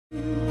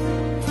Burdens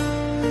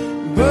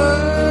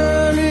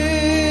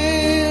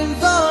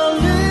are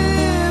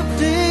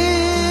lifted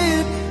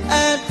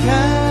at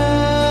Calvary.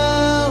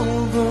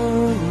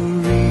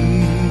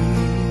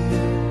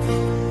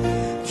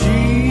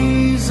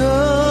 Jesus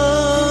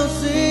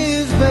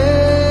is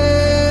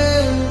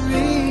bearing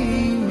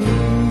me.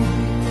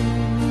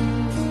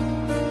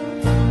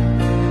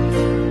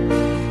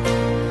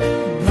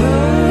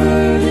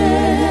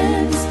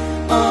 Burdens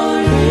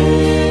are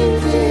lifted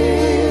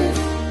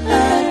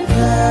at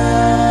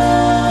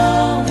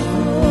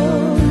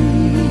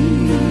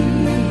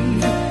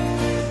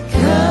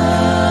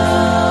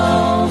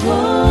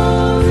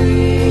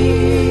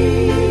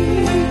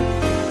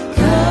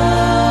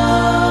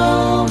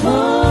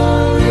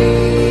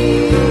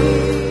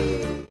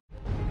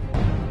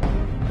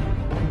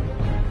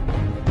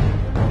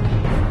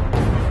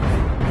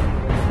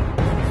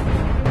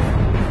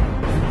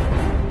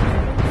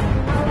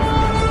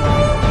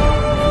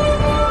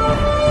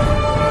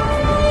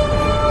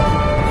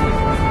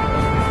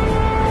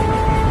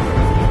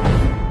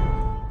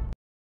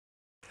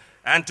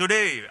And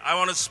today, I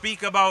want to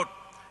speak about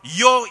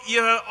your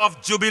year of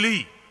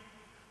Jubilee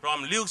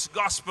from Luke's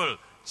Gospel,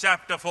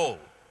 chapter 4.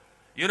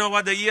 You know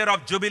what the year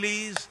of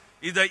Jubilee is?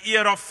 It's the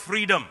year of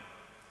freedom.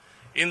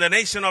 In the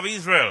nation of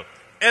Israel,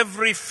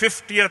 every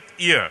 50th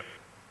year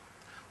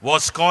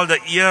was called the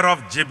year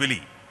of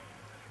Jubilee.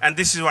 And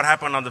this is what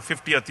happened on the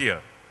 50th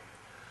year.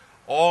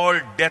 All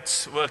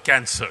debts were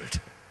cancelled.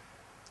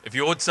 If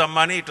you owed some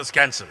money, it was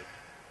cancelled.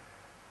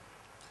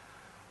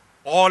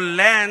 All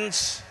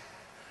lands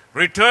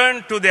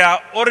returned to their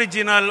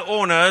original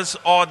owners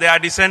or their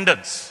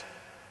descendants.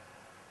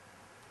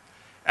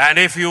 And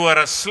if you were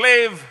a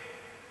slave,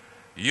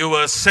 you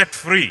were set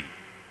free.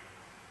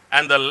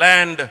 And the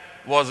land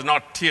was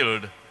not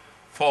tilled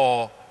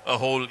for a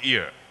whole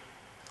year.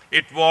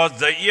 It was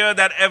the year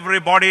that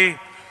everybody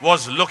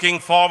was looking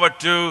forward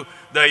to,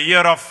 the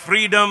year of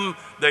freedom,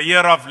 the year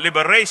of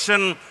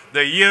liberation,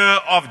 the year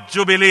of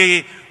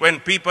Jubilee,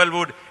 when people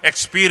would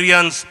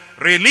experience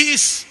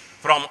release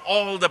from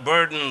all the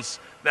burdens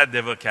that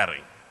they were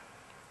carrying.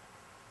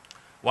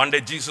 One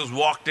day Jesus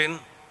walked in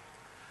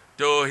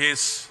to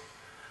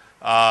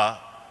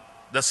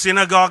the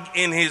synagogue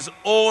in his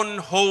own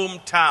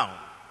hometown.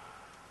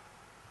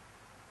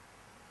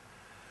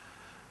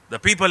 The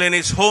people in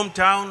his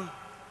hometown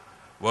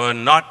were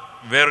not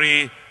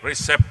very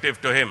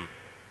receptive to him.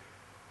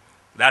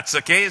 That's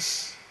the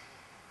case.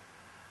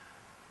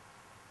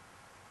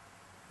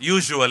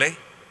 Usually,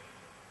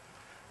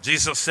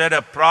 Jesus said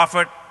a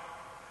prophet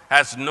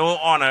has no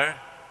honor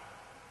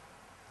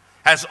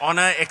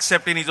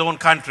except in his own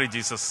country,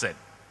 Jesus said.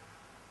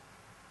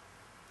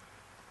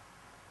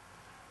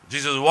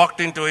 Jesus walked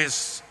into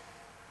his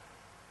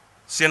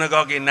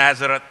synagogue in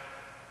Nazareth,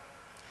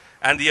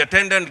 and the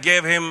attendant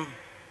gave him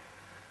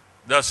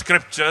the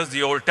scriptures,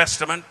 the Old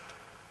Testament.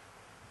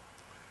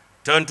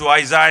 Turn to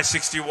Isaiah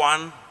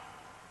 61,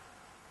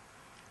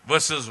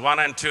 verses 1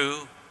 and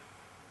 2,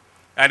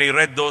 and he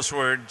read those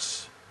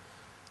words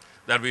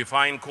that we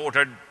find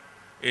quoted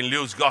in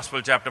Luke's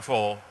Gospel, chapter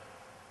 4.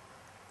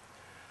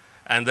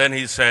 And then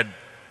he said,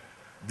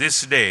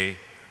 this day,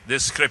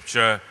 this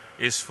scripture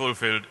is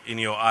fulfilled in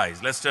your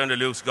eyes. Let's turn to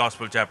Luke's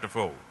Gospel, chapter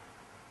 4.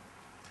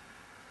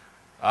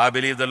 I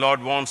believe the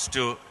Lord wants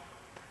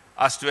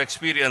us to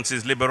experience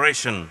his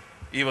liberation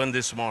even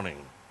this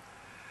morning.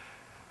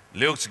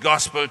 Luke's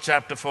Gospel,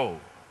 chapter 4,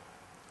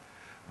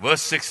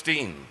 verse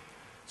 16.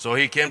 So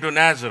he came to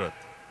Nazareth,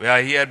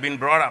 where he had been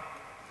brought up.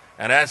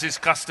 And as his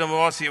custom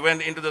was, he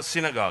went into the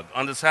synagogue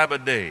on the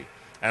Sabbath day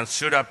and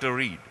stood up to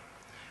read.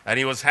 And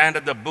he was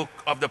handed the book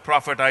of the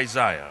prophet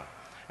Isaiah.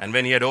 And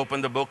when he had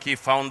opened the book, he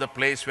found the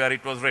place where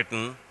it was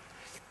written.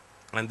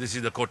 And this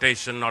is the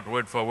quotation, not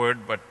word for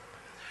word, but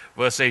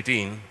verse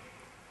 18.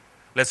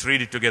 Let's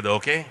read it together,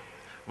 okay?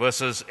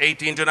 Verses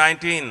 18 to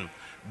 19.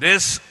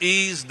 This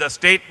is the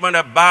statement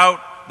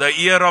about the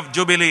year of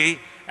Jubilee.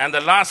 And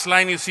the last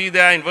line you see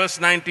there in verse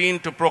 19,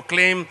 to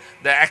proclaim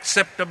the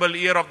acceptable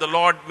year of the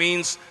Lord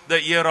means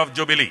the year of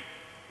Jubilee.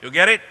 You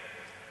get it?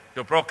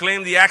 To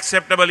proclaim the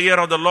acceptable year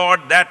of the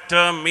Lord, that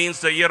term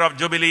means the year of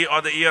Jubilee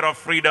or the year of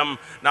freedom.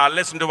 Now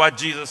listen to what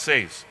Jesus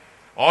says.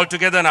 All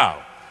together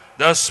now.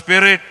 The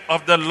Spirit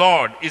of the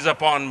Lord is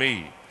upon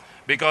me,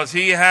 because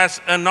he has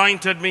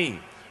anointed me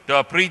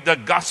to preach the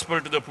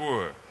gospel to the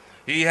poor.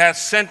 He has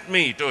sent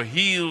me to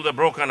heal the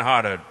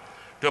brokenhearted,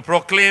 to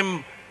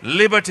proclaim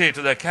liberty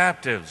to the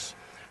captives,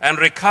 and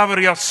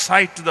recovery of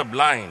sight to the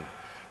blind,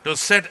 to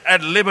set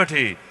at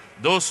liberty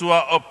those who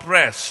are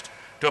oppressed,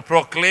 to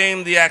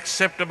proclaim the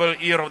acceptable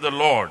year of the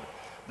Lord.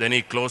 Then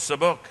he closed the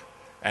book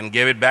and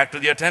gave it back to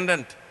the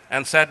attendant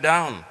and sat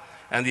down.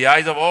 And the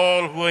eyes of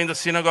all who were in the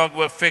synagogue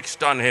were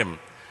fixed on him.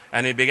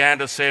 And he began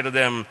to say to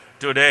them,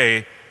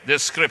 today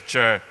this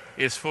scripture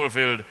is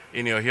fulfilled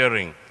in your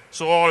hearing.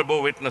 So all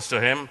bore witness to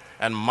him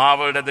and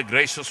marveled at the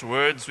gracious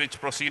words which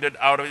proceeded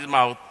out of his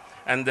mouth.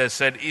 And they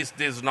said, is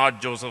this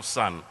not Joseph's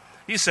son?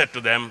 He said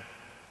to them,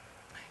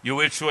 you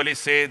will surely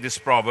say this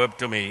proverb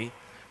to me,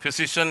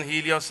 physician,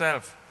 heal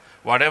yourself.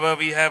 Whatever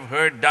we have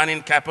heard done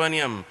in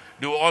Capernaum,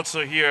 do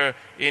also here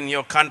in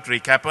your country.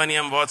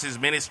 Capernaum was his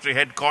ministry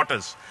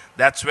headquarters.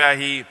 That's where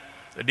he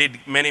did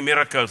many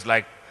miracles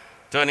like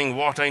turning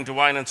water into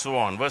wine and so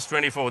on. Verse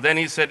 24, then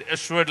he said,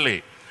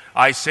 assuredly,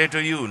 I say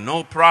to you,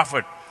 no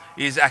prophet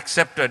is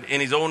accepted in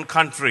his own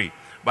country.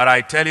 But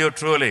I tell you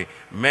truly,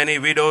 many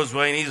widows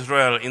were in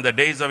Israel in the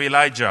days of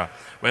Elijah,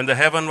 when the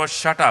heaven was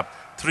shut up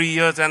 3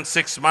 years and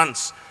 6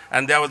 months,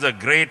 and there was a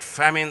great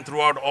famine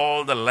throughout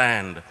all the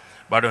land.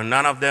 But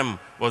none of them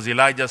was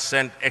Elijah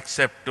sent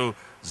except to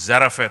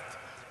Zarephath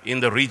in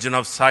the region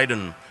of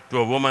Sidon, to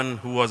a woman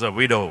who was a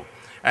widow.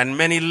 And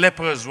many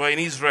lepers were in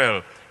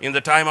Israel in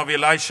the time of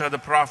Elisha the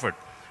prophet,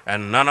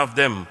 and none of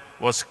them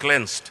was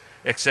cleansed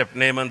except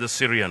Naaman the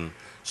Syrian.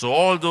 So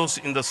all those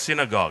in the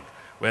synagogue,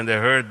 when they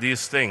heard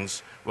these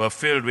things, were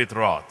filled with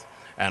wrath,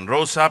 and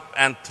rose up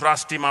and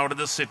thrust him out of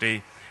the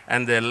city,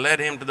 and they led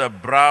him to the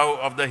brow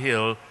of the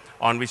hill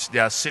on which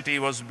their city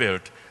was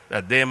built,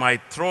 that they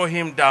might throw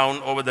him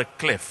down over the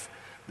cliff.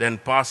 Then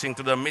passing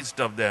through the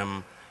midst of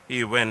them,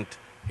 he went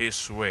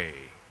his way.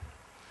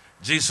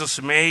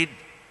 Jesus made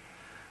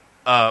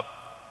a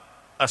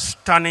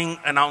stunning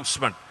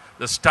announcement.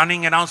 The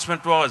stunning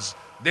announcement was,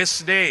 this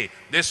day,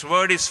 this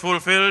word is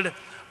fulfilled.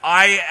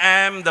 I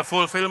am the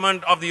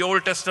fulfillment of the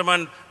Old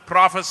Testament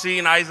prophecy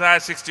in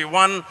Isaiah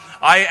 61.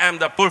 I am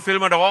the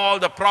fulfillment of all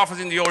the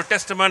prophecies in the Old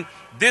Testament.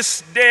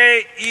 This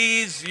day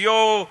is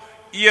your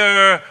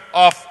year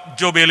of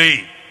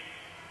Jubilee.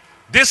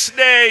 This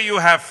day you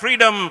have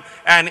freedom,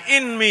 and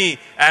in me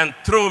and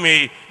through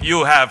me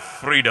you have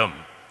freedom.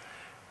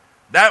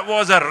 That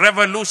was a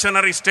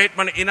revolutionary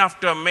statement, enough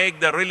to make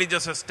the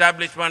religious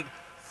establishment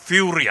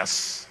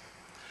furious.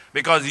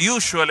 Because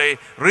usually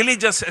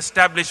religious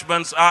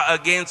establishments are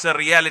against the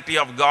reality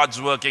of God's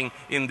working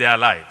in their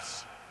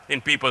lives, in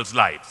people's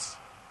lives.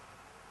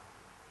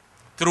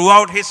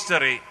 Throughout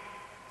history,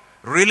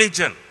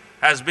 religion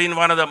has been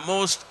one of the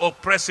most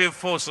oppressive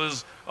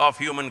forces of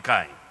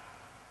humankind.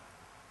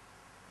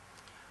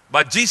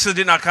 But Jesus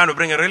did not come to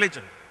bring a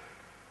religion.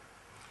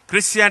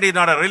 Christianity is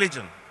not a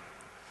religion.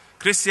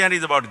 Christianity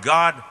is about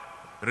God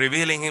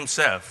revealing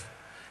himself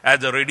as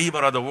the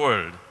Redeemer of the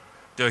world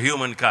to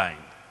humankind.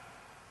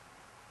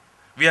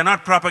 We are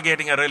not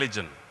propagating a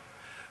religion.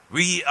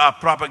 We are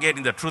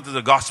propagating the truth of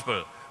the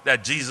gospel,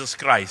 that Jesus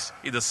Christ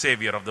is the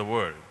Savior of the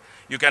world.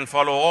 You can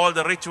follow all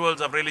the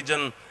rituals of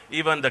religion,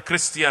 even the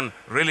Christian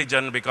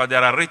religion, because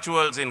there are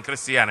rituals in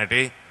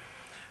Christianity.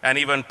 And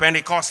even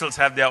Pentecostals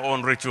have their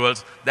own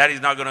rituals. That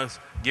is not going to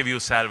give you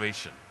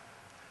salvation.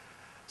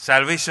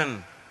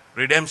 Salvation,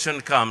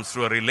 redemption comes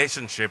through a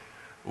relationship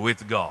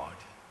with God.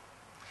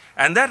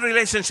 And that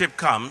relationship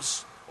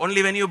comes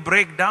only when you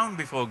break down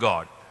before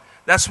God.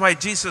 That's why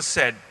Jesus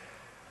said,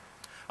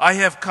 I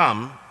have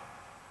come,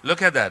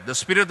 look at that, the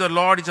Spirit of the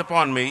Lord is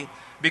upon me,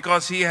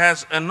 because he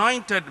has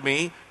anointed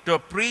me to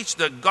preach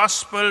the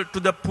gospel to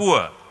the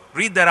poor.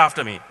 Read that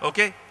after me,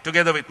 okay?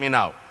 Together with me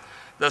now.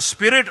 The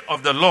Spirit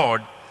of the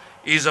Lord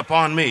is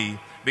upon me,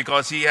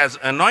 because he has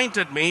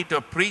anointed me to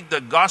preach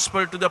the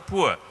gospel to the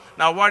poor.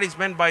 Now, what is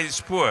meant by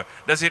this poor?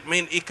 Does it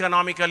mean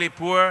economically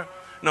poor?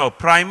 No,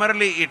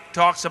 primarily it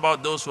talks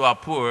about those who are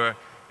poor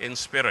in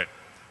spirit.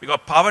 Because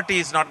poverty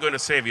is not going to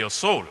save your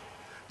soul.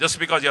 Just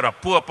because you're a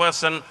poor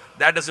person,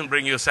 that doesn't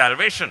bring you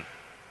salvation.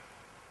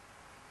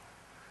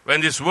 When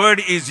this word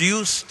is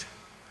used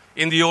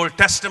in the Old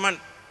Testament,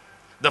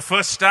 the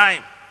first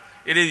time,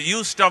 it is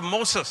used of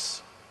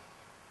Moses.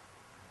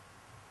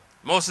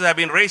 Moses had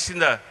been raised in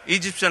the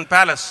Egyptian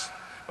palace.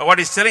 But what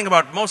he's telling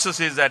about Moses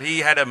is that he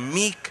had a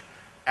meek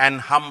and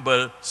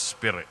humble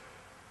spirit.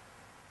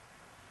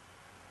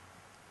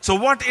 So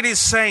what it is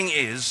saying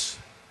is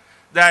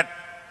that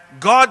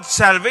God's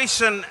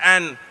salvation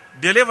and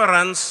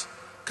deliverance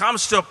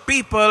comes to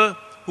people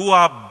who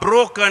are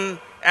broken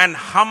and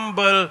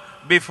humble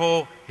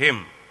before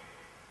him.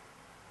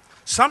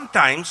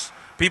 Sometimes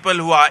people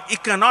who are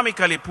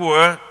economically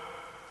poor,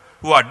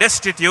 who are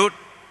destitute,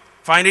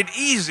 find it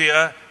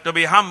easier to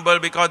be humble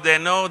because they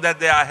know that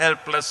they are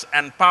helpless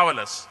and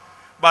powerless.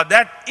 But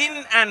that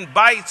in and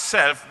by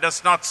itself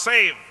does not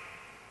save.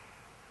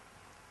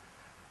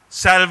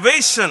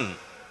 Salvation,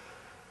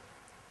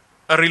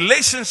 a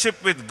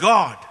relationship with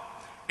God,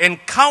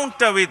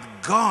 encounter with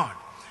God,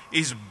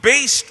 is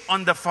based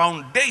on the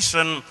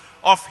foundation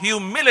of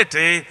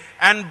humility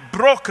and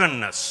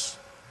brokenness.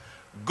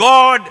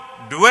 God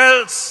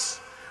dwells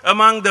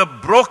among the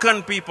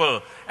broken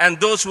people and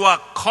those who are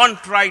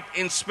contrite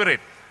in spirit.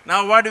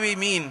 Now, what do we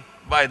mean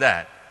by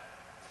that?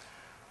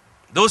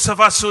 Those of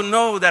us who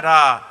know that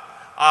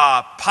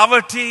our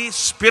poverty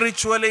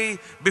spiritually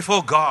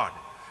before God,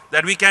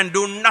 that we can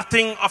do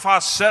nothing of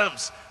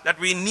ourselves, that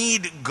we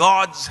need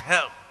God's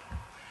help,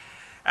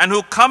 and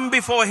who come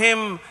before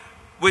him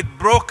with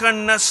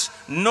brokenness,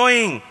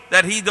 knowing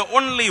that he's the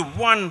only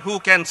one who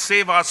can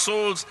save our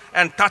souls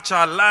and touch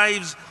our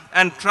lives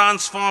and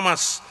transform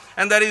us.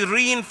 And that is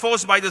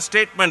reinforced by the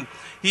statement,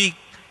 he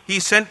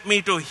sent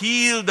me to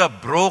heal the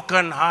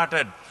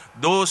brokenhearted,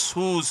 those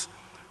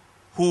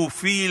who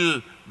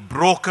feel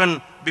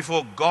broken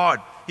before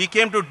God. He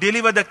came to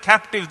deliver the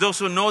captives, those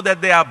who know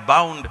that they are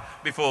bound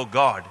before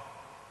God.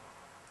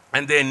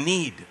 And they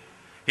need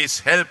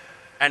His help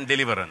and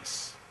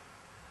deliverance.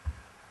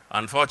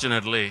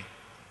 Unfortunately,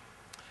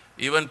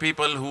 even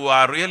people who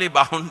are really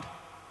bound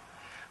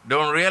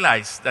don't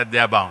realize that they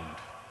are bound.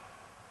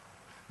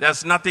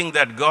 There's nothing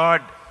that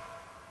God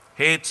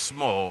hates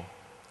more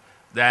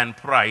than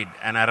pride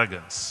and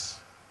arrogance.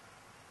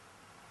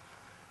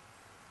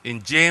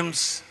 In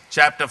James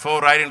chapter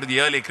 4, writing to the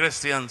early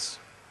Christians,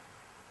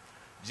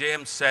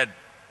 James said,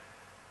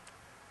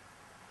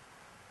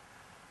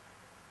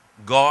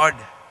 God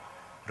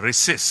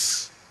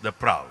resists the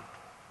proud,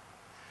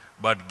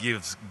 but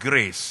gives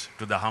grace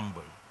to the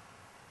humble.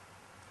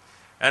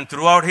 And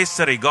throughout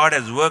history, God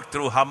has worked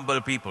through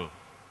humble people.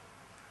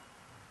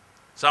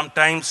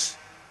 Sometimes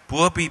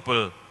poor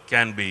people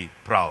can be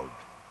proud.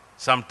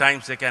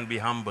 Sometimes they can be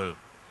humble.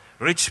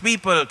 Rich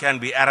people can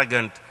be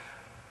arrogant,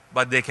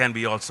 but they can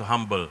be also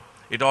humble.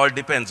 It all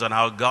depends on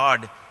how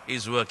God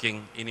is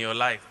working in your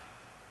life.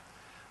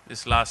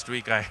 This last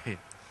week, I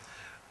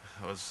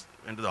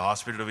went to the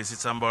hospital to visit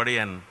somebody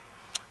and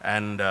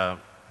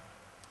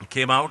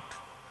came out.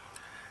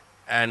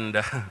 And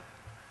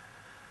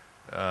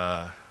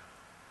I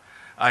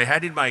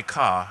had in my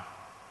car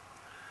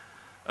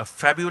a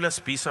fabulous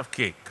piece of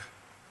cake,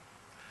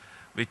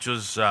 which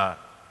was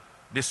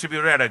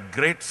distributed at a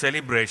great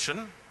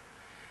celebration,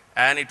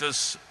 and it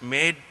was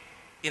made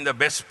in the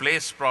best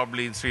place,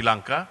 probably in Sri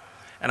Lanka.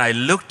 And I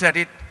looked at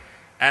it,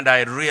 and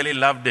I really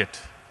loved it.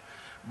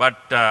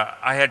 But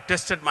I had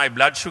tested my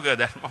blood sugar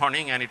that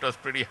morning, and it was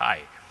pretty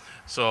high.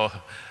 So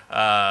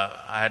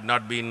I had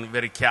not been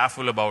very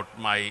careful about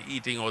my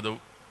eating over the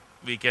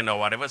weekend or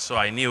whatever, so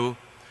I knew,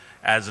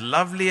 as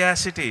lovely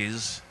as it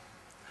is,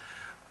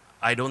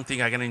 I don't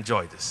think I can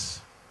enjoy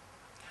this.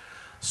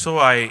 So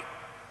I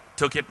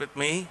took it with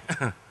me,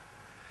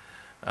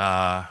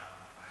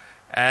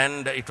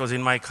 and it was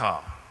in my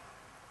car.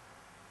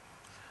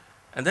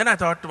 And then I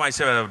thought to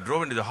myself, as I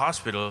drove into the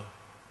hospital,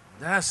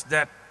 there's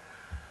that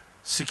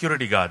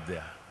security guard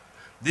there.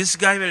 This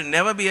guy will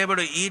never be able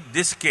to eat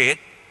this cake,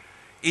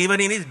 even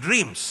in his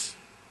dreams.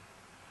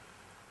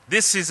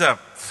 This is a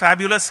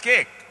fabulous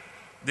cake.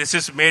 This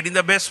is made in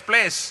the best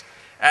place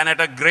and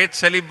at a great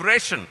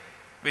celebration,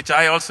 which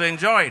I also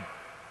enjoyed.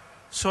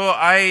 So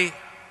I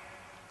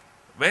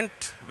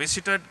went,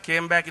 visited,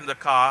 came back in the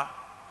car,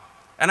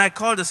 and I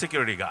called the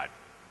security guard.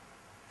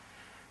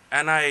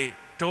 And I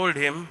told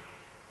him,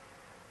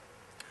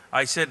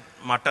 I said,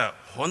 "Mata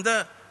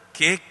honda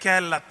cake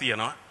kෑල්ලක්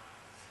තියෙනවා.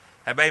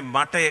 හැබැයි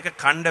මට ඒක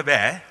කන්න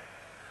බෑ.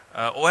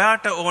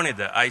 ඔයාට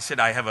ඕනේද?" I said,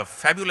 "I have a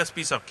fabulous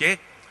piece of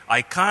cake.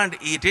 I can't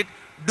eat it.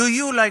 Do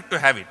you like to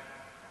have it?"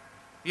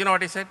 You know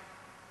what he said?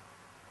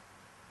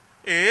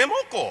 "ඒ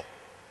මොකෝ?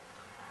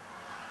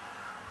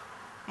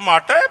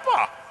 මට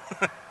එපා."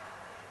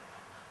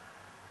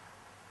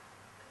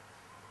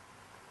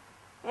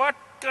 What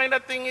kind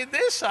of thing is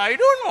this? I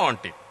don't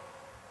want it.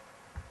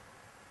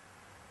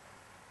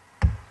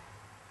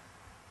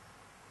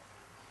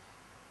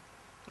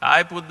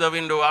 I put the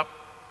window up.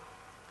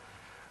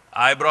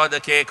 I brought the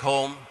cake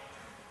home.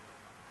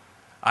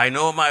 I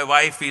know my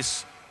wife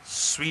is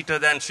sweeter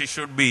than she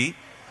should be.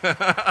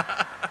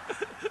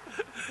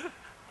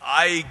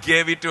 I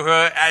gave it to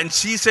her, and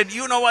she said,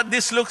 "You know what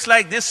this looks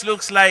like? This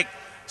looks like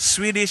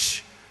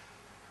Swedish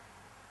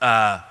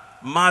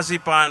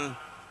marzipan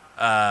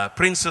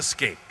princess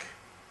cake."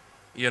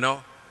 You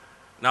know,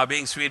 now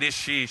being Swedish,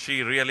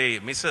 she really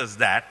misses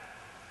that,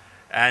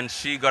 and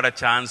she got a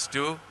chance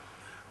to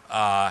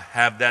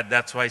have that.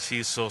 That's why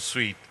she's so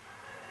sweet.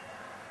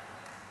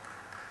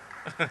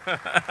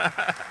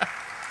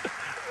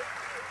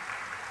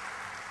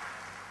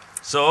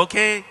 So,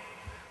 okay,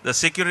 the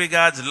security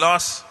guard's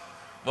loss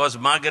was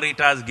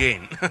Margarita's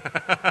gain.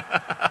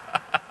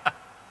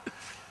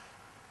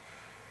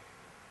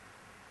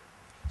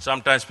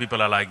 Sometimes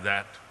people are like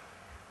that.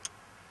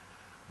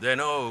 They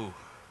know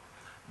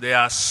they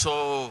are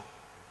so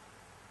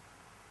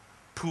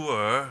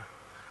poor,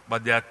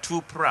 but they are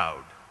too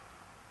proud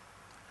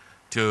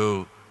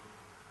to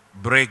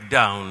break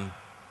down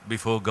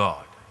before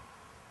God.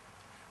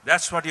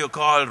 That's what you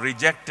call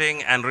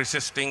rejecting and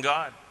resisting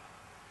God.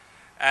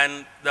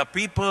 And the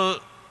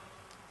people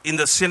in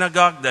the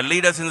synagogue, the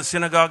leaders in the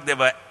synagogue, they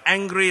were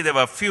angry, they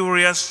were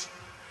furious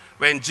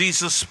when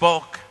Jesus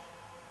spoke,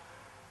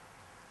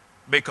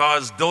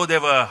 because though they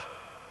were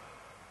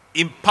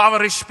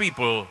impoverished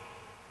people,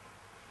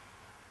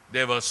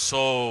 they were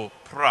so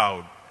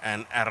proud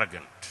and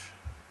arrogant.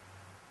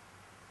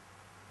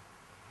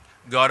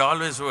 God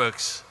always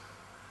works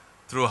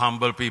through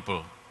humble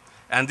people.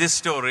 And this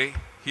story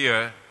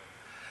here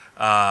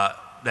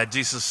that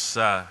Jesus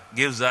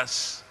gives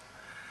us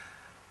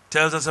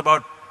tells us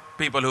about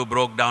people who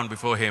broke down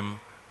before Him,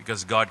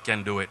 because God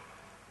can do it.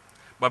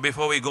 But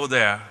before we go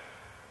there,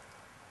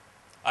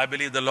 I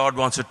believe the Lord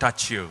wants to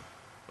touch you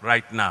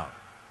right now,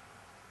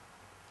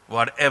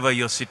 whatever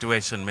your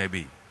situation may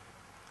be.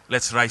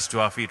 Let's rise to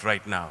our feet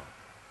right now.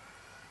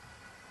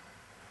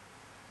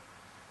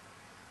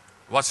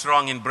 What's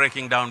wrong in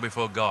breaking down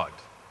before God?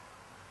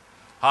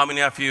 How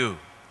many of you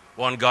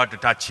want God to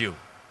touch you?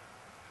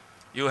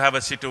 You have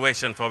a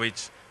situation for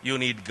which you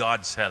need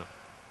God's help.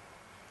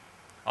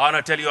 I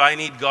want to tell you, I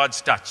need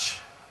God's touch.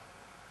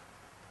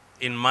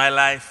 In my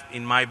life,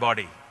 in my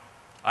body,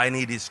 I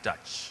need His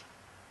touch.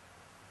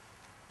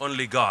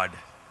 Only God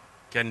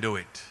can do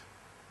it.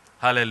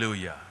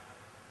 Hallelujah.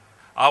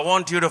 I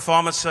want you to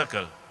form a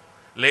circle.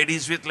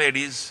 Ladies with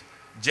ladies,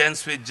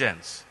 gents with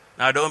gents.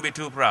 Now don't be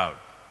too proud.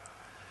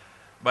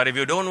 But if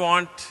you don't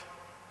want,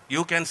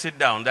 you can sit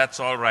down.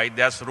 That's all right.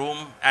 There's room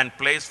and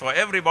place for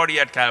everybody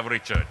at Calvary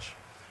Church.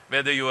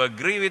 Whether you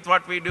agree with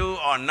what we do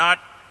or not,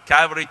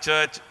 Calvary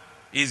Church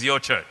is your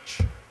church.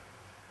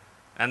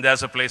 And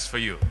there's a place for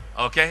you.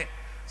 Okay?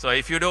 So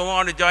if you don't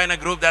want to join a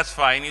group, that's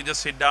fine. You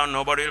just sit down.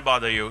 Nobody will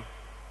bother you.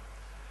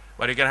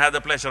 But you can have the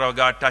pleasure of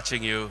God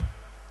touching you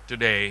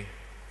today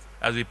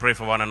as we pray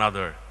for one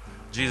another.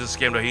 Jesus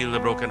came to heal the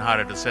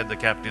brokenhearted, to set the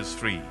captives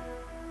free.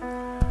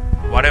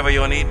 Whatever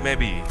your need may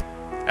be,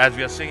 as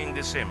we are singing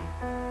this hymn,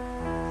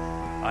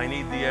 I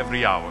need thee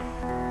every hour.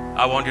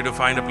 I want you to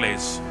find a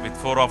place with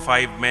 4 or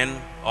 5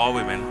 men or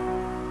women.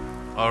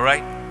 All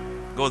right?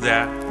 Go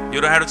there.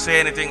 You don't have to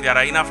say anything. There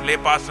are enough lay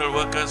pastoral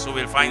workers who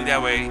will find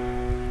their way.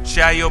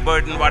 Share your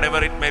burden,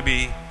 whatever it may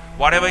be.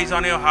 Whatever is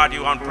on your heart,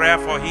 you want prayer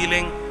for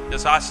healing,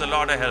 just ask the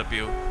Lord to help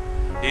you.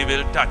 He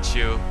will touch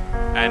you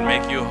and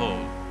make you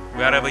whole.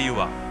 Wherever you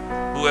are,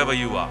 whoever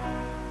you are,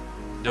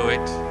 do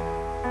it.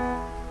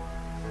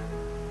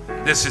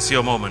 This is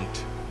your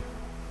moment.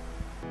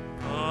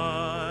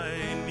 I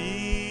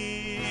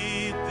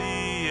need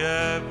thee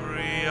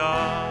every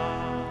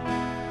hour.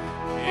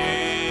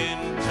 In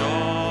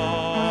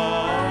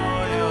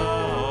joy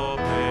or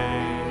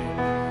pain,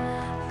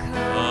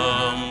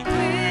 come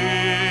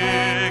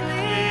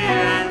quickly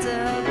and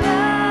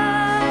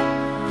abide.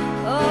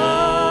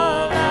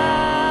 All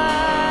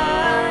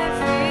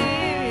life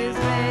is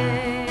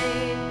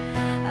made.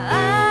 I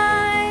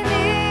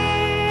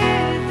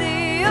need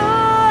thee, oh,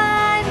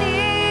 I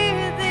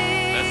need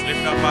thee. let's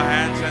lift up our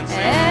hands and sing.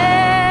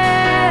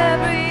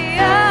 Every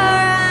hour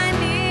I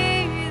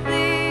need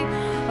thee.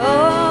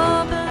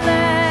 Oh,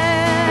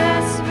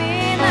 bless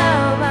me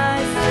now,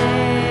 my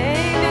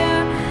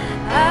Savior.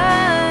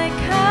 I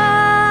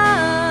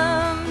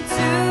come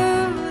to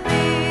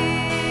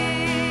thee.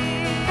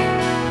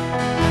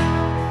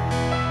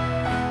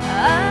 I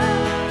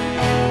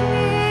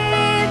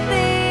need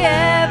thee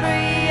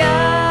every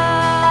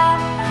hour,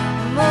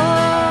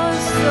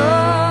 most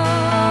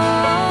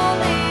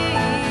holy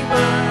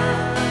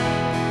one.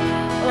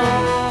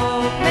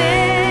 Oh,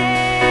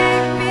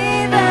 make me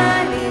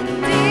thine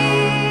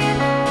indeed,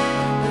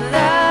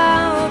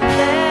 thou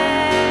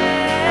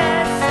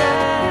blessed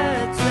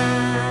Son.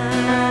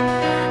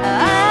 I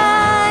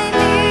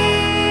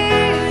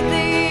need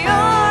thee, oh, I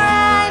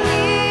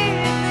need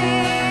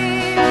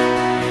thee.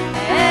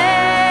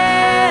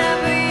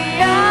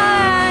 Every hour I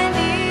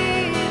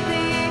need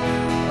thee.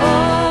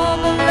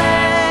 Oh,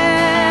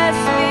 bless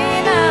me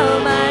now,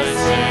 my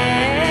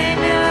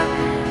Savior.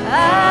 I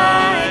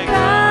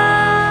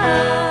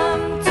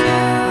come to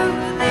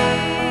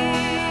thee.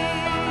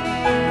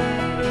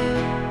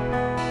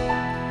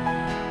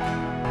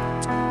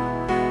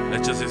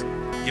 Let's just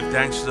give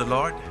thanks to the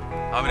Lord.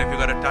 How many of you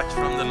got a touch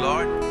from the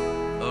Lord?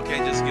 Okay,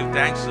 just give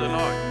thanks to the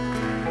Lord.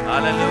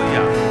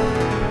 Hallelujah.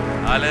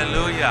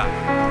 Hallelujah.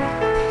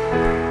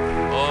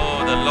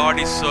 Oh, the Lord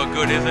is so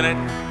good, isn't it?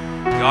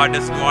 God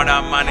doesn't want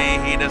our money.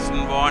 He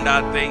doesn't want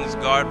our things.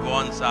 God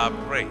wants our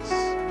praise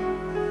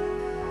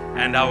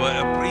and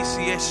our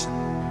appreciation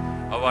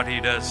of what He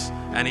does.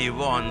 And He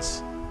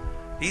wants,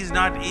 He's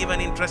not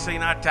even interested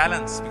in our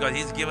talents because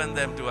He's given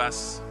them to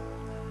us.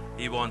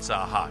 He wants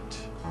our heart.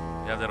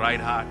 You have the right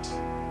heart,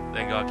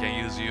 then God can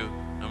use you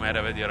no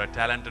matter whether you're a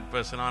talented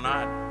person or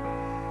not.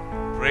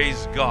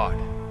 Praise God.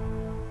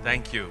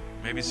 Thank you. You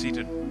may be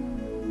seated.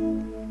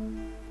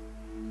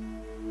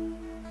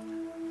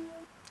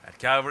 At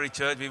Calvary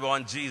Church, we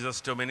want Jesus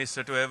to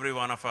minister to every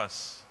one of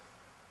us.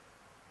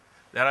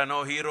 There are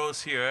no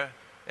heroes here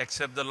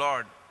except the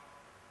Lord.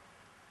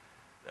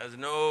 There's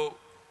no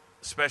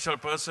special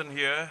person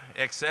here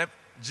except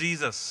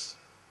Jesus.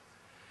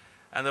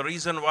 And the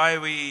reason why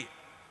we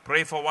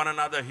pray for one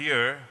another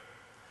here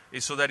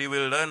is so that you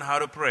will learn how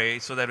to pray,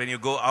 so that when you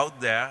go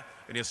out there,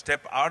 when you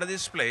step out of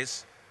this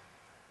place,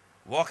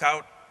 walk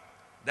out,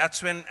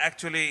 that's when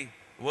actually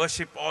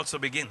worship also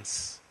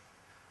begins.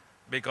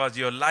 Because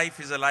your life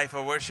is a life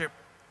of worship.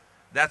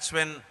 That's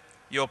when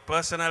your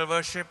personal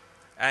worship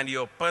and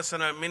your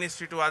personal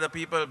ministry to other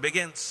people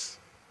begins.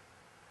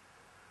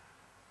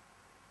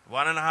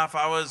 1.5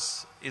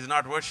 hours is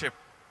not worship.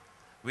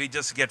 We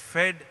just get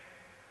fed,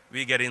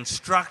 we get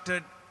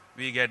instructed,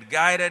 we get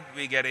guided,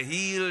 we get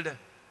healed.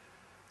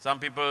 Some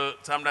people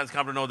sometimes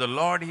come to know the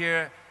Lord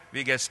here.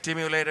 We get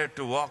stimulated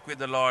to walk with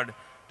the Lord,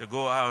 to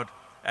go out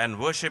and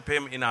worship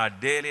Him in our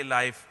daily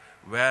life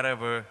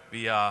wherever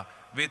we are,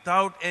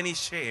 without any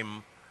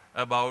shame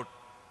about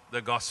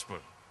the gospel.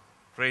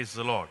 Praise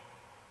the Lord.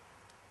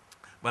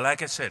 But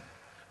like I said,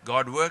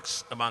 God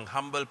works among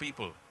humble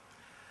people.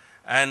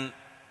 And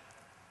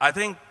I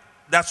think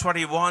that's what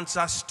he wants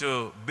us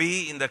to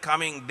be in the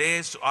coming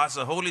days, to ask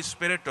the Holy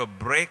Spirit to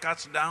break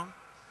us down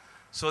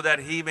so that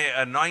he may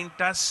anoint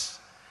us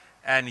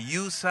and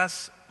use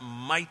us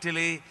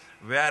mightily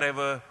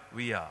wherever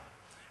we are.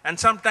 And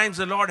sometimes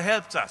the Lord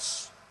helps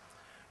us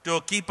to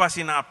keep us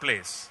in our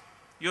place.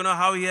 You know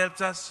how he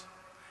helps us?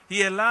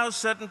 He allows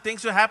certain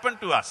things to happen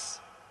to us.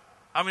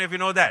 How many of you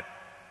know that?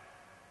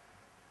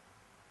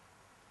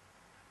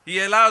 He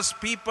allows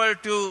people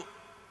to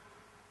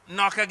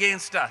knock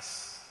against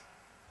us.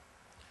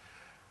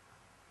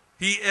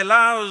 He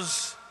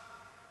allows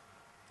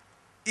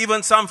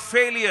even some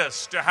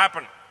failures to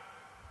happen.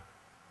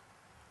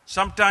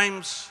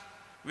 Sometimes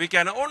we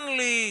can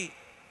only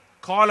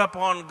call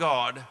upon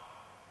God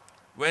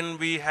when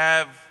we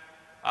have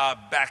our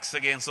backs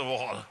against the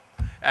wall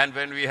and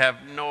when we have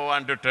no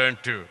one to turn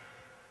to.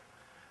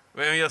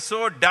 When you're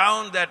so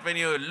down that when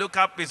you look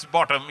up its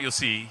bottom, you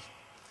see,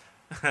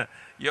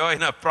 you're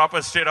in a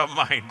proper state of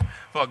mind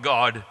for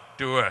God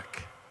to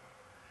work.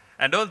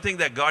 And don't think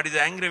that God is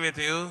angry with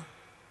you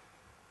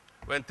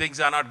when things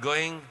are not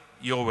going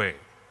your way.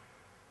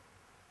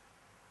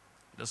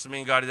 Doesn't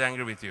mean God is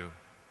angry with you.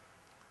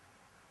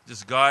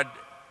 Just God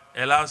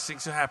allows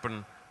things to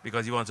happen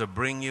because he wants to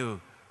bring you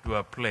to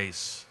a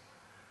place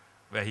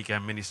where he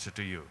can minister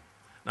to you.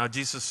 Now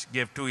Jesus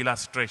gave two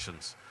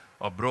illustrations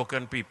of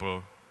broken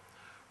people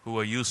who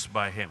were used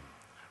by him.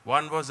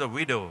 One was a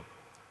widow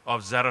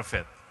of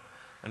Zarephath.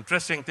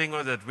 Interesting thing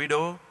was that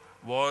widow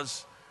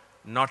was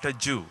not a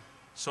Jew.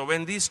 So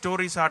when these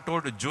stories are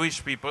told to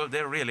Jewish people,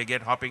 they really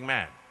get hopping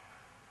mad.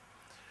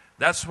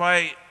 That's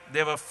why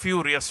they were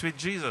furious with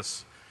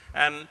Jesus.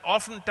 And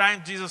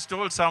oftentimes Jesus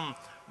told some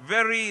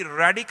very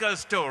radical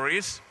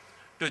stories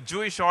to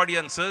Jewish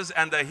audiences,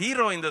 and the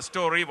hero in the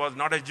story was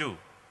not a Jew,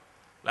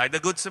 like the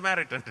Good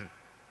Samaritan.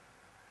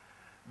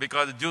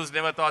 Because the Jews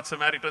never thought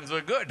Samaritans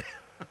were good.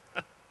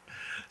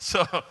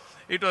 So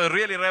it was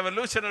really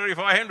revolutionary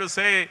for him to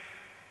say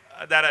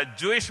that a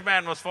Jewish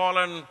man was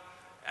fallen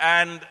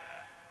and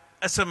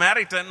a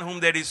Samaritan whom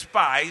they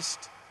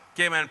despised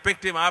came and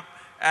picked him up,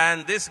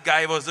 and this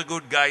guy was the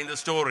good guy in the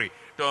story.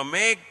 To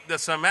make the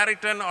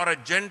Samaritan or a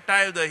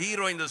Gentile the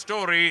hero in the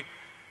story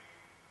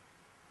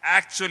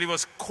actually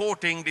was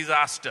courting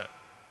disaster.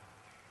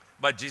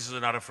 But Jesus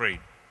was not afraid.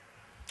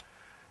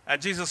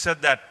 And Jesus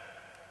said that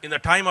in the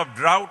time of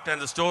drought, and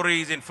the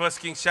story is in 1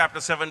 Kings chapter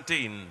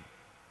 17,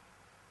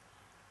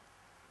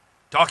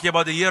 talking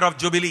about the year of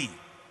Jubilee,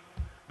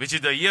 which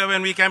is the year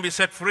when we can be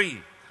set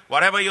free.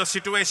 Whatever your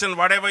situation,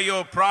 whatever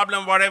your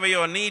problem, whatever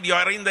your need, you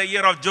are in the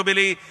year of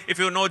Jubilee if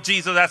you know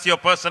Jesus as your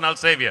personal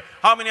Savior.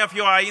 How many of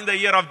you are in the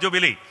year of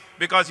Jubilee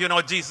because you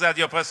know Jesus as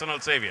your personal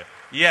Savior?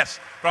 Yes.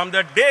 From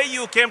the day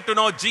you came to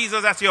know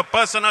Jesus as your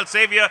personal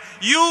Savior,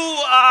 you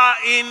are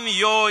in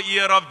your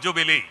year of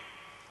Jubilee.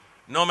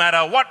 No matter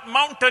what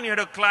mountain you had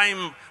to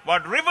climb,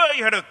 what river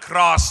you had to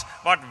cross,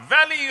 what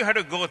valley you had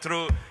to go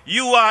through,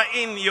 you are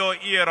in your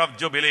year of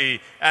Jubilee,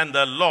 and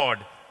the Lord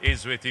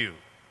is with you.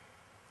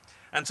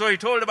 And so he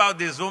told about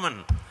this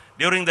woman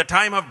during the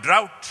time of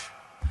drought,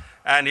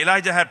 and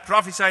Elijah had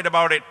prophesied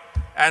about it,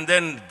 and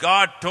then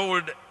God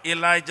told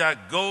Elijah,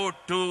 go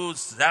to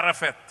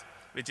Zarephath,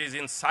 which is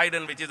in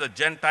Sidon, which is a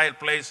Gentile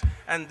place,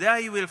 and there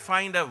you will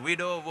find a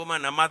widow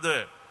woman, a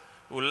mother,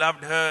 who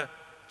loved her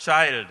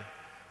child,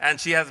 and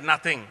she has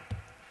nothing.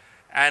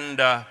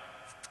 And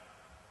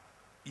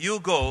you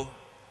go,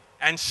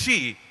 and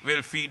she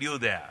will feed you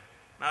there.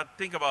 Now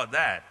think about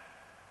that.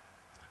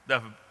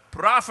 The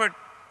prophet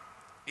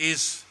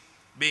is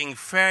being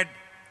fed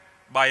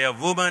by a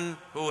woman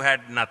who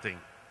had nothing.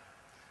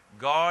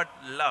 God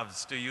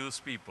loves to use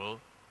people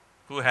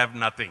who have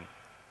nothing.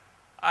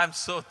 I'm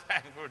so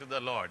thankful to the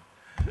Lord.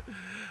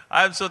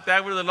 I'm so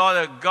thankful to the Lord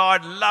that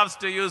God loves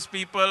to use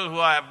people who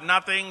have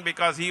nothing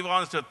because he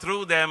wants to,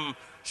 through them,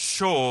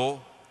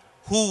 show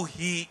who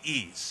he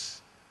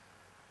is.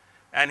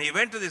 And he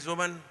went to this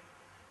woman,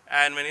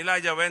 and when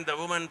Elijah went, the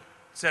woman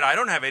said, I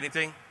don't have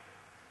anything.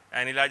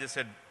 And Elijah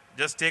said,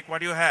 just take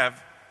what you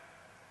have,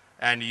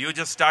 and you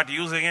just start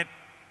using it,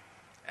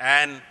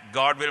 and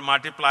God will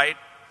multiply it.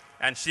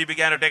 And she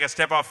began to take a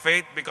step of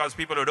faith, because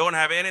people who don't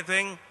have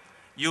anything,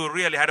 you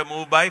really had to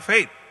move by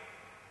faith.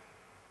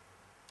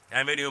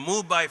 And when you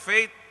move by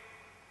faith,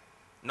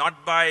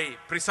 not by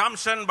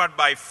presumption, but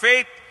by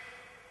faith,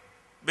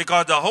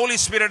 because the Holy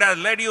Spirit has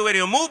led you, when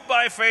you move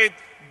by faith,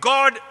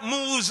 God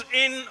moves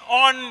in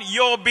on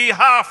your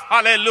behalf.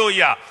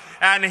 Hallelujah.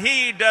 And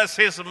he does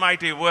his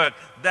mighty work.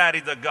 That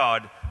is the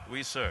God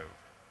we serve.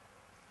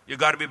 You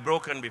got to be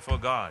broken before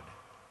God.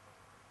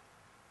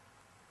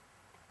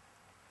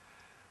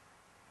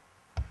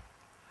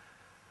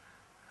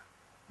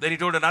 Then he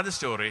told another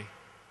story,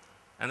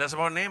 and that's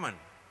about Naaman,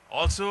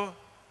 also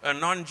a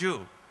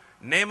non-Jew.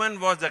 Naaman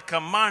was the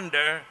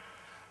commander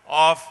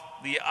of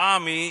the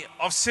army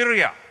of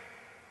Syria,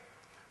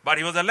 but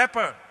he was a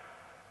leper.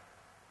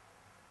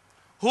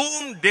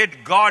 Whom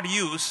did God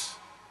use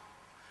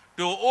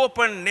to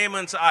open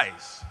Naaman's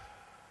eyes?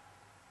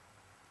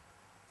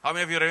 How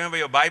many of you remember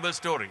your Bible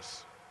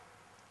stories?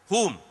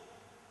 Whom?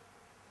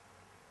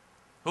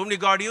 Whom did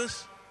God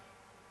use?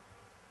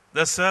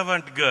 the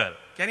servant girl.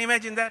 Can you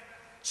imagine that?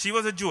 She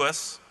was a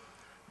Jewess,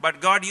 but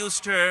God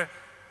used her.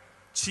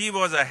 She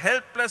was a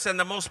helpless and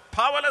the most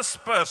powerless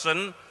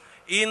person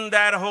in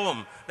that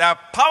home. The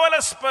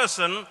powerless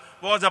person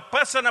was a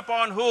person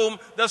upon whom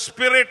the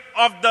Spirit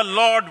of the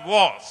Lord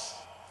was.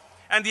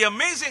 And the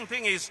amazing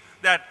thing is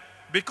that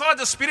because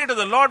the Spirit of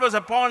the Lord was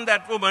upon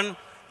that woman,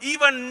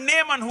 even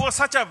Naaman, who was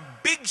such a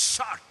big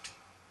shot,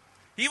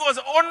 he was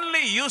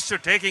only used to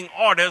taking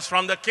orders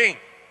from the king.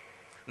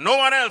 No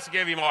one else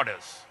gave him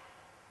orders.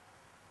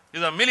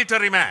 He's a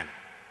military man.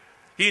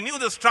 He knew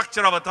the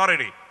structure of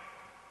authority.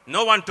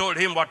 No one told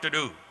him what to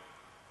do.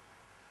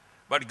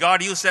 But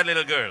God used that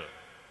little girl.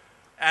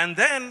 And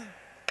then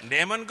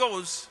Naaman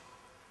goes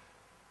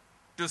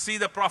to see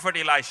the prophet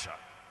Elisha.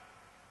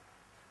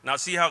 Now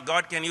see how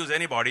God can use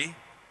anybody,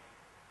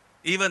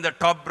 even the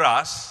top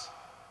brass,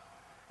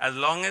 as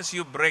long as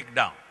you break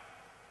down.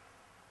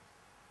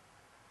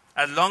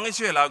 As long as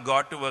you allow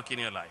God to work in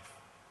your life.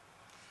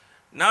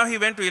 Now he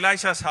went to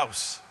Elisha's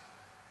house.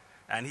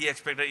 And he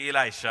expected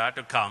Elisha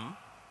to come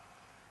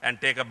and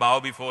take a bow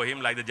before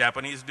him like the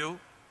Japanese do.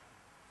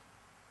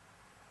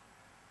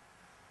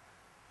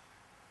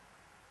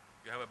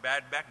 You have a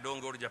bad back, don't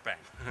go to Japan.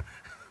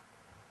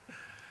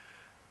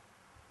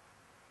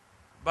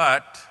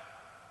 But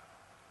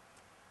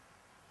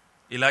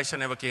Elisha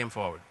never came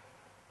forward.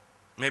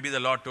 Maybe the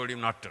Lord told him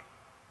not to.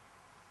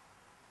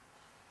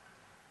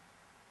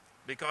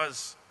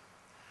 Because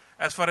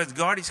as far as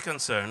God is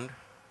concerned,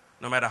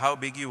 no matter how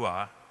big you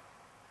are,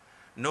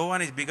 no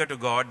one is bigger to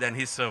God than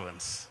his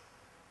servants.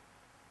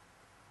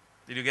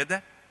 Did you get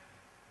that?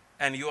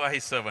 And you are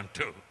his servant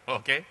too,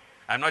 okay?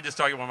 I'm not just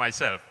talking about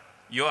myself.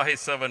 You are his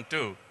servant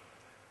too,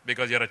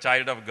 because you're a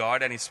child of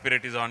God and his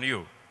Spirit is on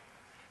you.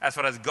 As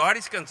far as God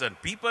is concerned,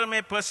 people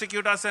may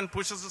persecute us and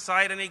push us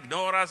aside and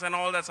ignore us and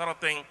all that sort of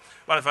thing.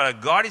 But as far as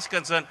God is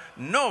concerned,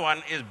 no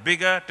one is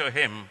bigger to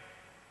him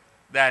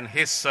than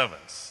his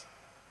servants.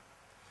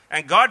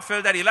 And God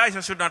felt that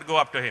Elisha should not go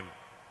up to him.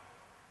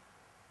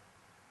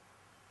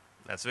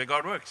 That's the way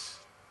God works.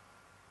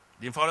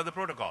 Didn't follow the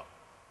protocol.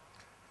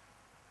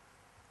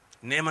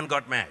 Naaman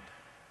got mad.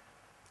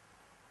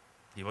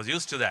 He was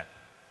used to that.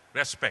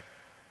 Respect.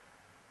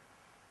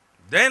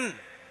 Then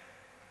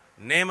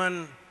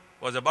Naaman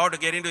was about to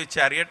get into his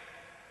chariot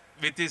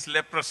with his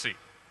leprosy.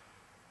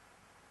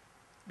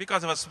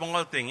 Because of a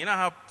small thing. You know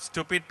how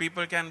stupid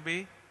people can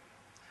be?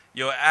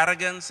 Your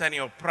arrogance and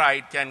your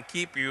pride can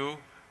keep you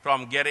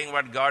from getting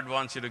what God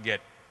wants you to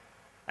get.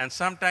 And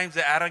sometimes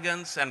the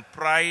arrogance and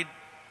pride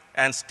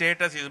and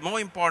status is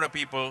more important to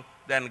people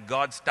than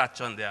God's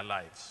touch on their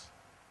lives.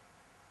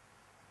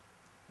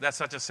 That's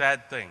such a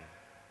sad thing.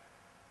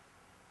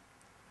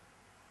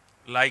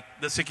 Like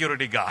the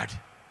security guard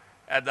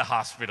at the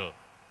hospital.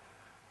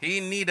 He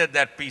needed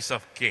that piece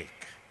of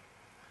cake.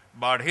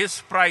 But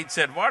his pride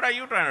said, what are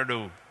you trying to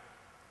do?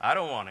 I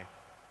don't want it.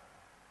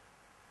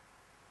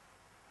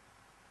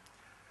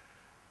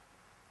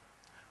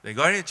 They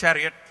got in a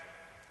chariot.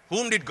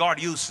 Whom did God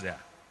use there?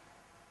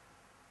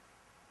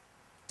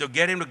 To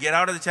get him to get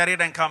out of the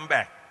chariot and come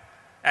back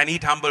and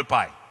eat humble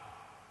pie.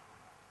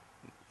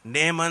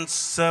 Naaman's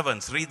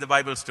servants, read the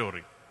Bible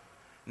story.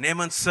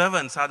 Naaman's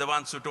servants are the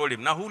ones who told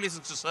him. Now who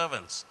listens to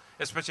servants,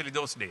 especially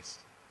those days?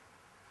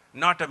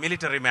 Not a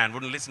military man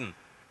wouldn't listen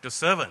to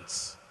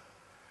servants.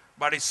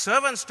 But his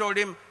servants told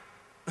him,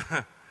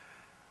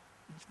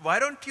 why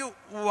don't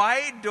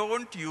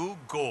you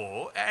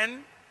go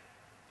and,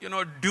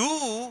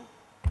 do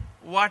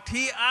what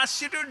he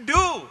asks you to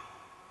do?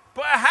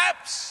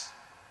 Perhaps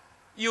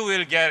you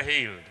will get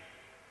healed.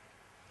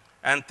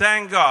 And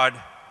thank God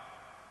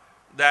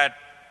that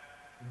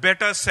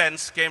better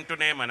sense came to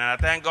Naaman. And I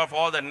thank God for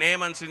all the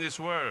Naamans in this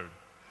world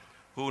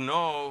who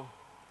know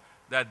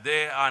that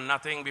they are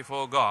nothing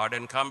before God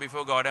and come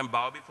before God and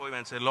bow before him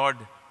and say, Lord,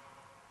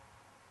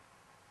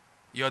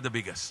 you're the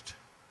biggest.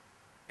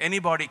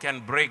 Anybody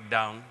can break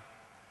down.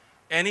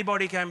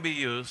 Anybody can be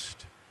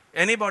used.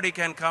 Anybody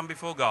can come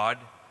before God.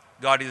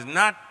 God is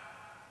not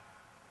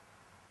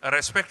a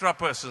respecter of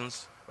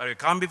persons, but we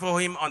come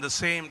before him on the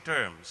same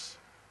terms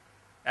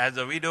as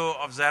the widow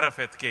of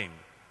Zarephath came.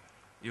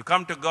 You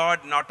come to God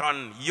not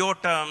on your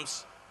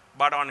terms,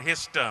 but on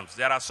his terms.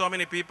 There are so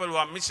many people who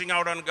are missing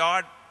out on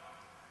God,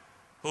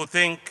 who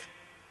think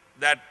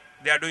that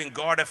they are doing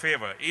God a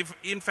favor.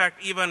 In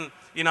fact, even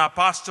in our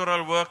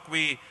pastoral work,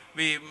 we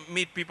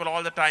meet people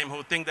all the time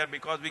who think that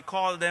because we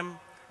call them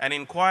and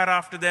inquire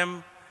after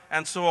them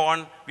and so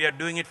on, we are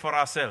doing it for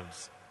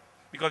ourselves.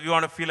 Because we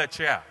want to fill a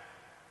chair.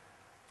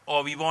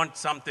 Or we want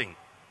something.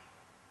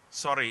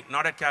 Sorry,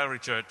 not at Calvary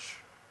Church.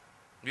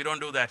 We don't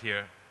do that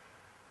here.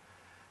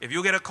 If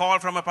you get a call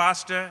from a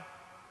pastor,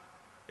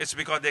 it's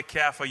because they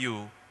care for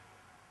you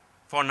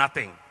for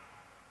nothing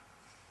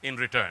in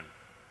return.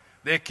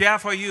 They care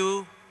for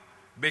you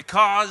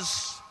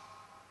because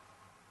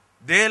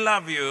they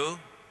love you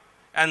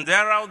and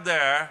they're out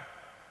there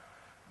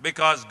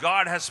because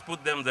God has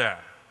put them there.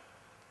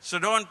 So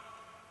don't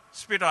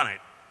spit on it.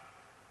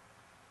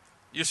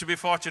 You should be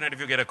fortunate if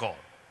you get a call,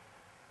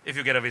 if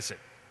you get a visit.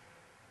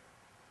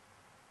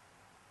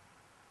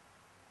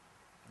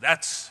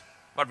 That's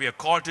what we are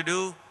called to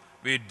do.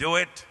 We do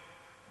it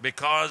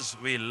because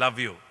we love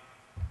you.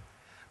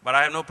 But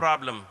I have no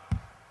problem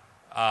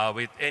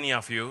with any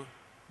of you.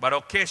 But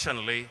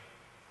occasionally,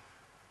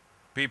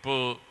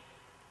 people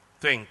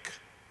think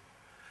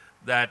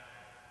that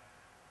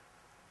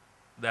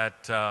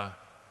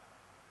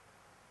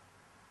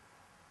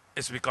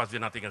it's because we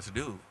have nothing else to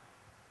do,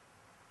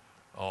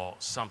 or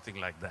something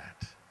like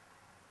that.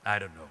 I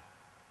don't know.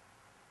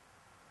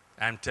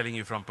 I'm telling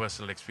you from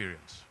personal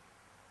experience.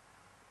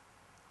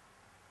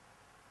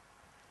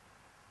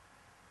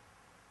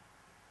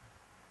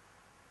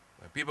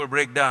 When people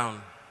break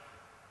down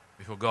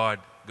before God,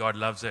 God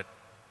loves it.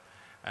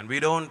 And we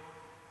don't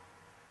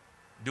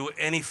do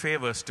any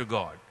favors to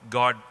God.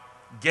 God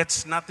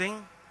gets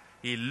nothing.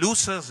 He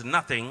loses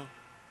nothing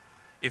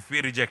if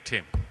we reject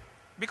him.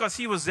 Because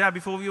he was there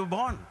before we were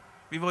born.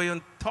 We were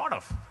even thought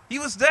of. He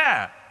was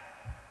there.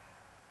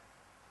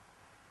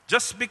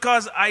 Just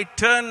because I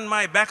turn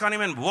my back on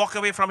him and walk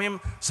away from him,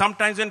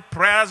 sometimes when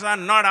prayers are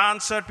not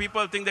answered,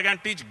 people think they can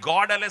teach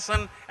God a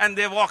lesson and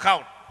they walk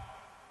out.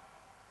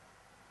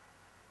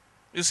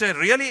 You say,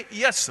 really?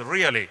 Yes,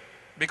 really.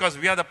 Because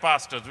we are the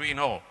pastors, we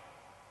know.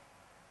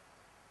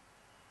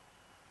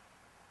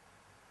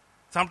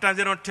 Sometimes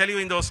they don't tell you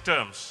in those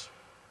terms.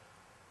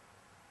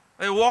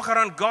 They walk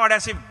around God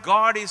as if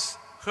God is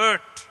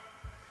hurt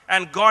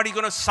and God is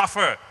going to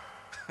suffer.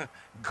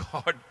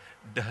 God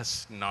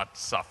does not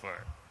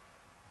suffer.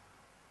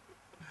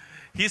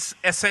 His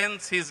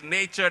essence, his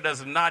nature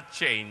does not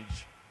change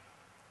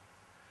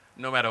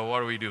no matter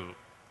what we do.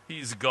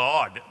 He's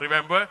God.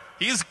 Remember?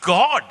 He's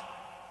God.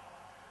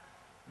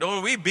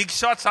 Don't we big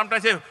shots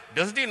sometimes say,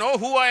 doesn't he know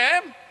who I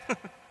am?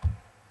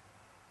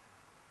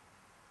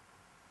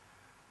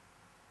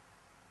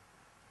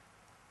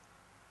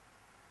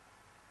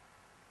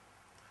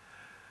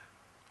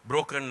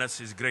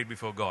 Brokenness is great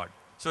before God.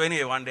 So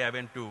anyway, one day I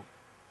went to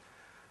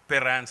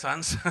Perra &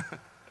 Sons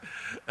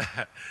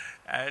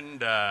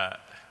and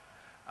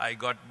I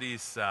got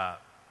these, a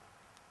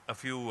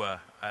few,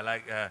 I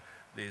like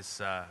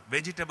these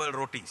vegetable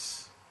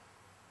rotis.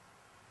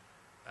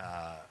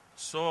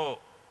 So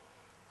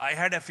I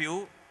had a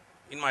few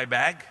in my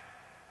bag.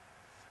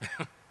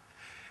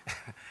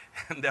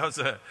 And there was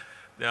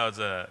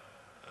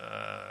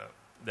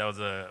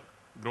a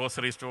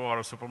grocery store or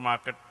a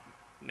supermarket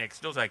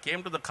next door. So I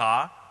came to the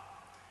car,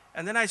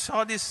 and then I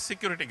saw this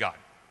security guard.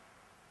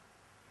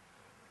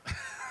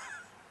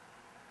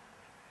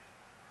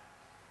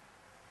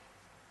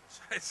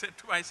 So I said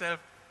to myself,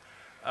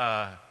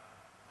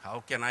 how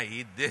can I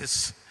eat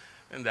this?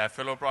 And that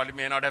fellow probably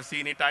may not have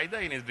seen it either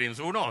in his dreams.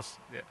 Who knows?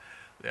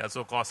 They are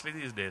so costly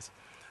these days.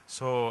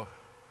 So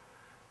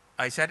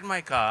I sat in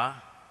my car,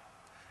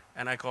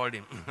 and I called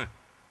him.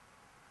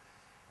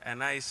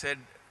 And I said,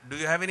 do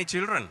you have any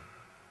children?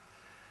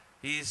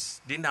 He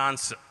didn't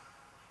answer.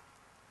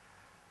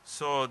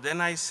 So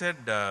then I said,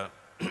 I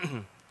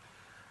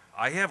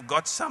have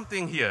got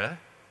something here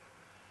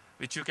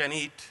which you can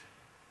eat.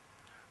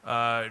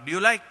 Do you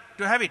like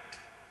to have it?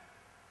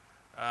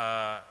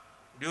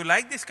 Do you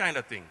like this kind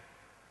of thing?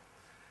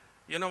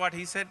 You know what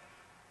he said?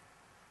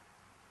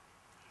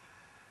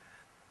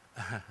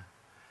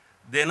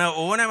 දෙන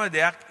ඕනෑම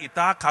දෙයක්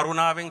ඉතා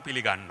කරුණාවෙන්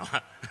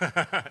පිළිගන්නවා.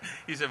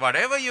 He said,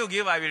 whatever you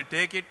give, I will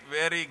take it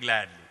very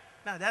gladly.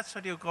 Now that's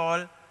what you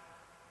call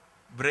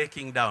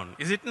breaking down,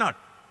 is it not?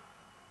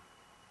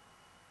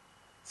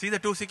 See the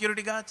two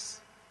security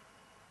guards?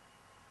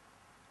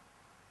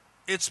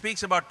 It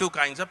speaks about two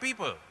kinds of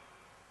people.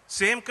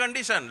 Same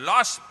condition,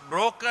 lost,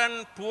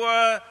 broken,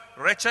 poor,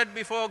 wretched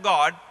before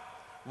God.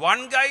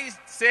 One guy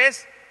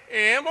says,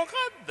 "Eh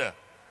mokadda?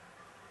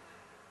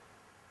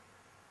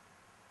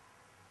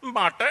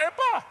 Mata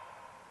epa."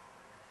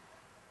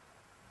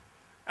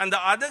 And the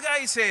other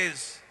guy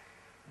says,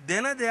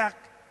 "Dena deyak,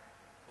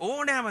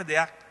 ඕනෑම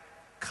දෙයක්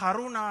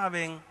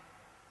කරුණාවෙන්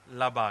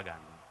ලබා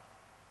ගන්න.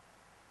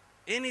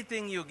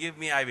 Anything you give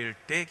me, I will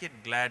take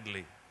it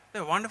gladly."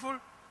 Isn't it wonderful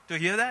to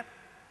hear that?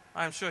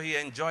 I'm sure he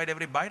enjoyed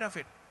every bite of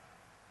it.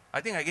 I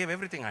think I gave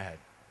everything I had.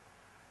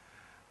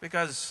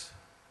 Because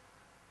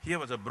here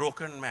was a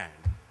broken man.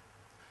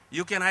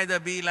 You can either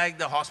be like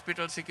the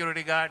hospital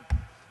security guard,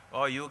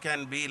 or you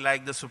can be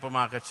like the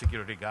supermarket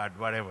security guard,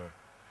 whatever.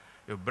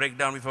 You break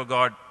down before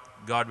God,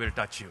 God will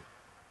touch you.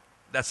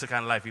 That's the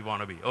kind of life we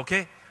want to be.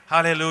 Okay?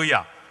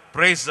 Hallelujah.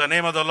 Praise the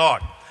name of the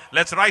Lord.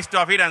 Let's rise to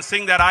our feet and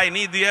sing that I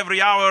need thee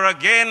every hour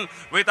again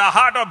with a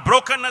heart of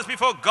brokenness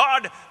before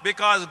God,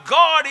 because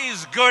God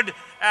is good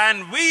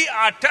and we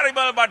are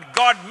terrible, but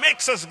God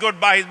makes us good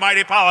by his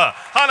mighty power.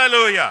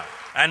 Hallelujah.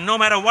 And no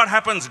matter what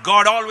happens,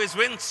 God always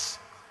wins.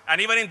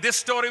 And even in this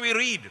story we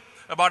read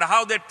about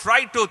how they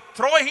tried to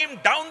throw him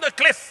down the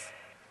cliff.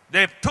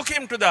 They took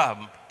him to the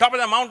top of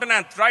the mountain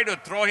and tried to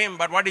throw him,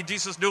 but what did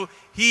Jesus do?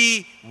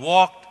 He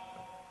walked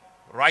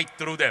right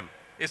through them.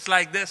 It's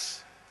like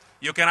this.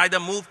 You can either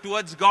move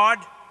towards God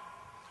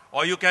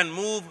or you can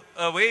move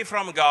away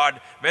from God.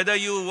 Whether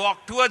you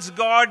walk towards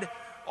God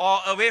or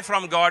away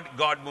from God,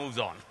 God moves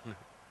on.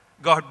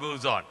 God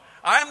moves on.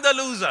 I am the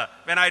loser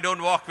when I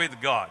don't walk with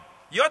God.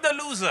 You're the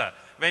loser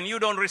when you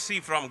don't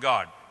receive from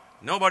God,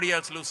 nobody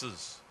else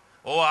loses.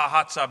 Oh, our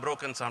hearts are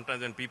broken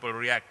sometimes when people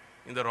react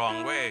in the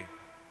wrong way.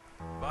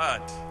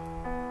 But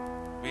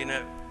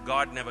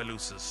God never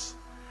loses.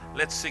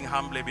 Let's sing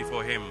humbly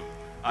before Him,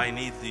 I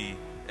need Thee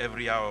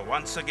every hour.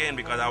 Once again,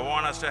 because I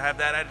want us to have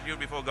that attitude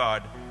before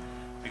God,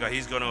 because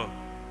He's going to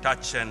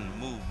touch and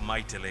move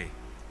mightily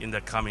in the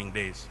coming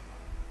days.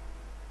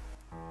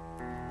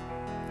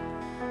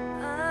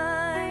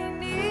 I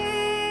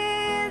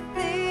need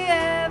Thee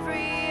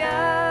every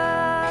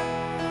hour,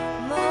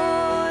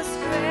 most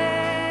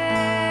gracious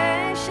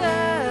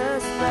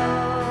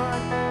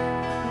Lord.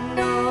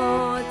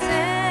 No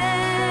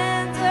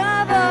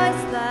tender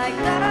voice like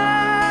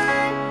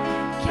Thine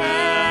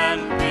can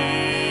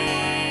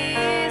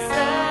peace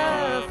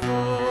afford.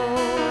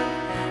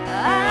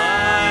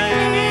 I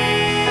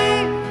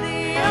need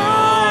Thee,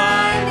 oh,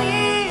 I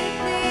need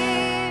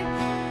Thee.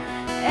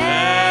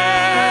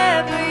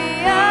 Every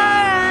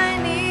hour I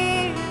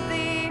need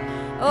Thee.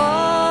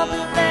 Oh,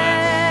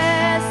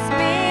 bless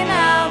me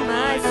now,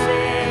 my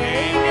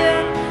Savior.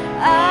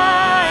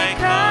 I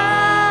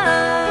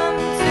come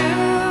to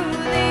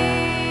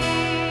Thee.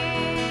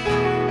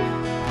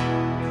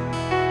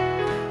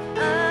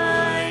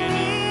 I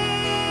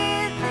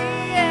need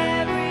Thee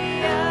every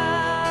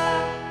hour.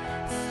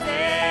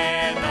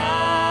 Stay thou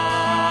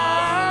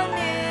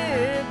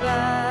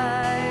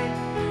nearby.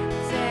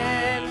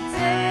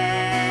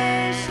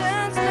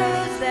 Temptations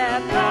lose their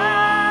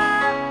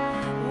power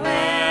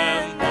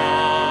when Thou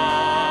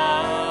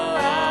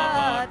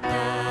art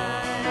nigh.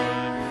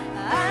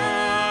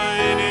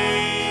 I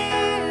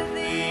need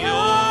Thee,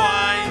 oh,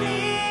 I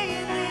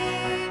need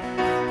Thee.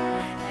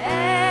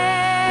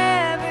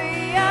 Every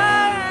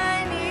hour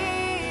I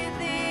need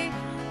Thee.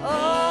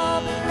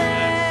 Oh,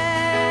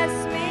 bless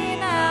me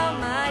now,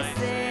 my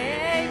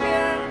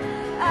Savior.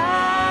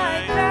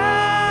 I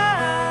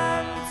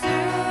come to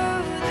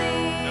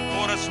Thee. The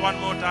chorus one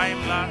more time,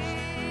 last.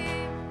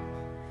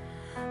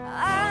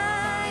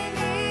 I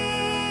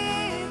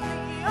need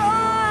Thee, oh,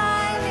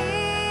 I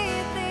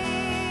need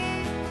Thee.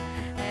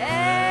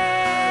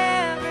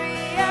 Every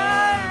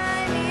hour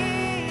I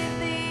need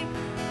Thee.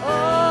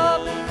 Oh,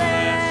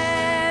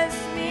 bless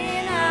me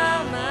now,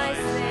 my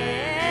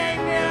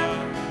Savior.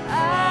 I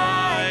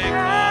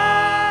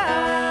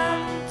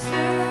come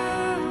to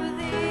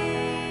Thee.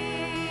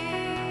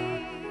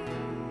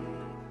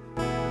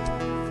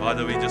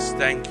 Father, we just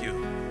thank You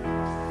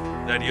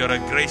that You're a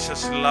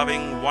gracious,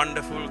 loving,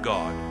 wonderful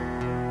God.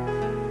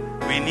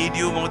 We need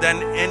You more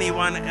than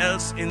anyone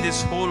else in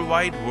this whole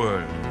wide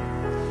world.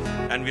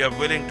 And we are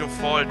willing to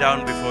fall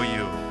down before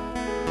You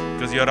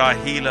because You're our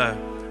healer,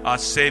 our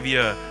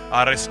Savior,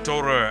 our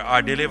restorer,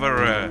 our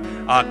deliverer,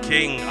 our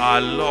King, our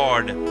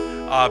Lord,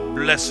 our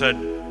blessed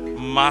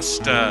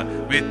Master.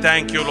 We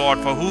thank You, Lord,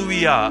 for who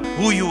we are,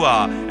 who You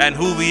are, and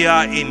who we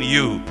are in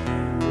You.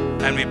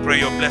 And we pray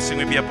Your blessing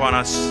will be upon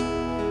us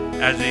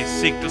as we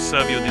seek to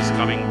serve You this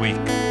coming week.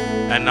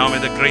 And now may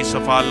the grace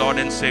of our Lord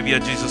and Savior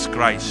Jesus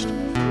Christ,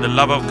 the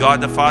love of God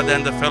the Father,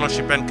 and the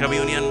fellowship and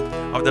communion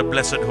of the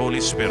blessed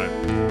Holy Spirit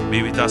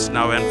be with us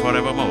now and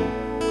forevermore.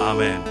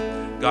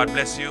 Amen. God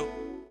bless you.